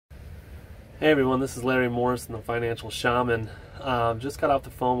Hey everyone, this is Larry Morrison, the Financial Shaman. Just got off the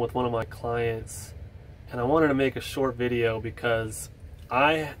phone with one of my clients, and I wanted to make a short video because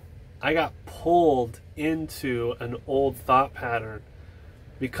I got pulled into an old thought pattern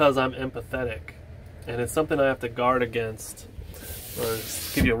because I'm empathetic, and it's something I have to guard against.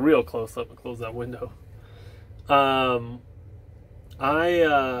 Let's give you a real close-up and close that window.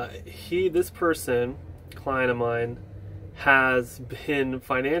 This person, client of mine, has been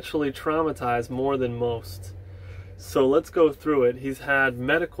financially traumatized more than most. So let's go through it. He's had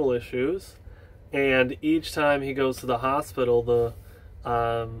medical issues, and each time he goes to the hospital, the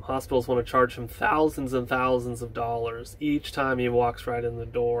hospitals want to charge him thousands and thousands of dollars each time he walks right in the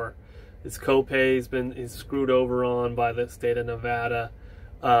door. His copay he's screwed over on by the state of Nevada.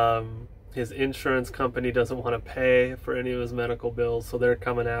 His insurance company doesn't want to pay for any of his medical bills, so they're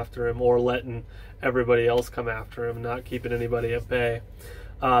coming after him or letting everybody else come after him, not keeping anybody at bay.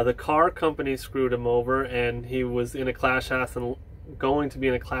 The car company screwed him over, and he was in a going to be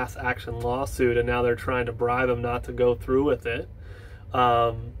in a class action lawsuit, and now they're trying to bribe him not to go through with it.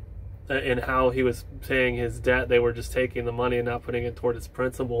 And how he was paying his debt, they were just taking the money and not putting it toward his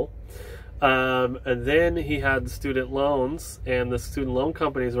principal. And then he had student loans, and the student loan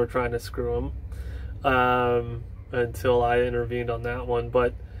companies were trying to screw him until I intervened on that one.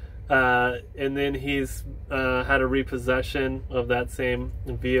 But and then he's had a repossession of that same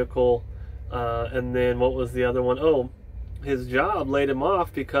vehicle. And then what was the other one? Oh, his job laid him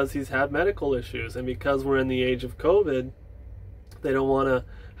off because he's had medical issues, and because we're in the age of COVID, they don't want to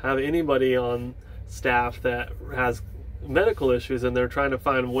have anybody on staff that has medical issues, and they're trying to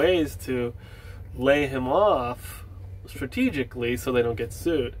find ways to lay him off strategically so they don't get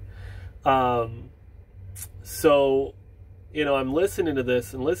sued. So, you know, I'm listening to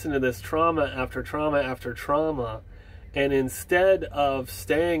this trauma after trauma after trauma, and instead of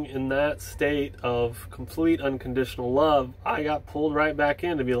staying in that state of complete unconditional love, I got pulled right back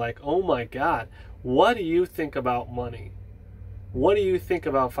in to be like, oh my God, what do you think about money? What do you think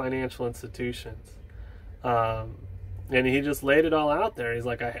about financial institutions? And he just laid it all out there. He's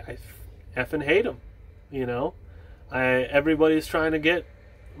like, I effing hate them, you know? Everybody's trying to get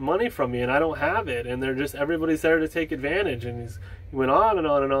money from me, and I don't have it, and everybody's there to take advantage. And he went on and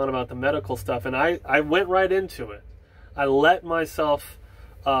on and on about the medical stuff, and I went right into it. I let myself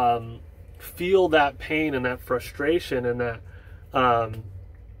feel that pain and that frustration and that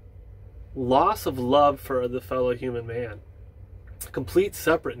loss of love for the fellow human man. Complete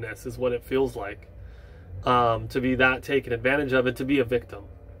separateness is what it feels like. To be that taken advantage of and to be a victim.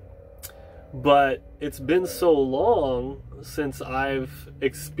 But it's been so long since I've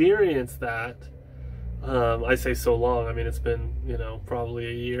experienced that. I say so long, I mean it's been, you know, probably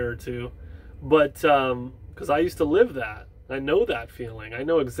a year or two. But because I used to live that. I know that feeling. I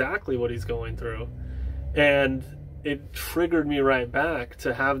know exactly what he's going through. And it triggered me right back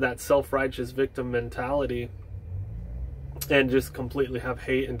to have that self-righteous victim mentality and just completely have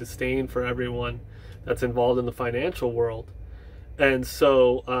hate and disdain for everyone that's involved in the financial world. And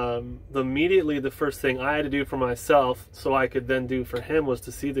so immediately the first thing I had to do for myself so I could then do for him was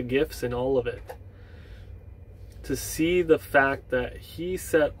to see the gifts in all of it. To see the fact that he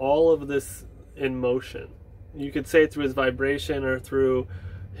set all of this in motion. You could say through his vibration or through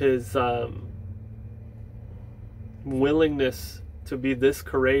his willingness to be this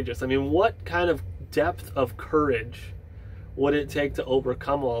courageous. I mean, what kind of depth of courage would it take to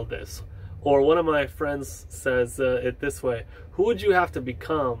overcome all this? Or one of my friends says it this way: who would you have to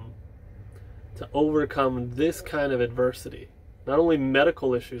become to overcome this kind of adversity? Not only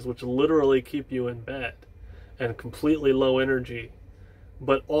medical issues, which literally keep you in bed and completely low energy,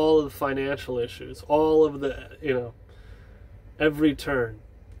 but all of the financial issues, all of the, you know, every turn.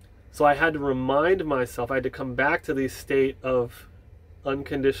 So I had to remind myself, I had to come back to the state of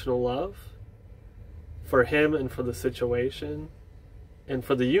unconditional love for him and for the situation and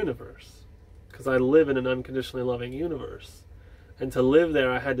for the universe. Because I live in an unconditionally loving universe. And to live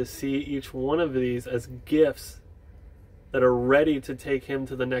there, I had to see each one of these as gifts that are ready to take him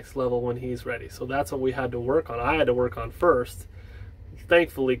to the next level when he's ready. So that's what we had to work on. I had to work on first,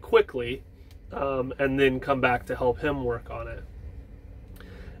 thankfully quickly, and then come back to help him work on it.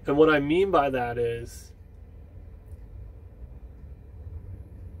 And what I mean by that is,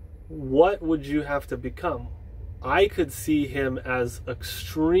 what would you have to become? I could see him as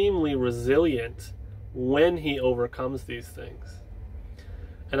extremely resilient when he overcomes these things.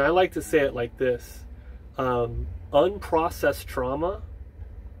 And I like to say it like this. Unprocessed trauma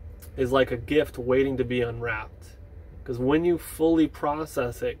is like a gift waiting to be unwrapped. Because when you fully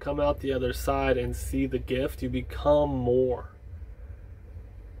process it, come out the other side and see the gift, you become more.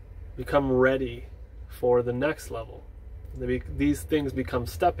 become ready for the next level. These things become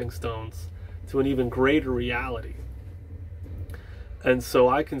stepping stones to an even greater reality. And so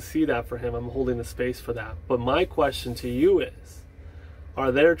I can see that for him. I'm holding the space for that. But my question to you is,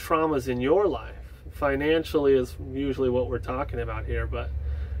 are there traumas in your life? Financially is usually what we're talking about here, but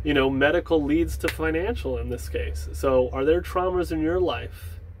you know, medical leads to financial in this case. So are there traumas in your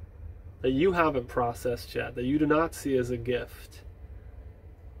life that you haven't processed yet, that you do not see as a gift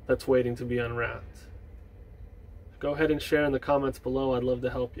that's waiting to be unwrapped? Go ahead and share in the comments below. I'd love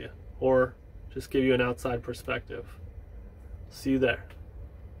to help you, or just give you an outside perspective. See you there.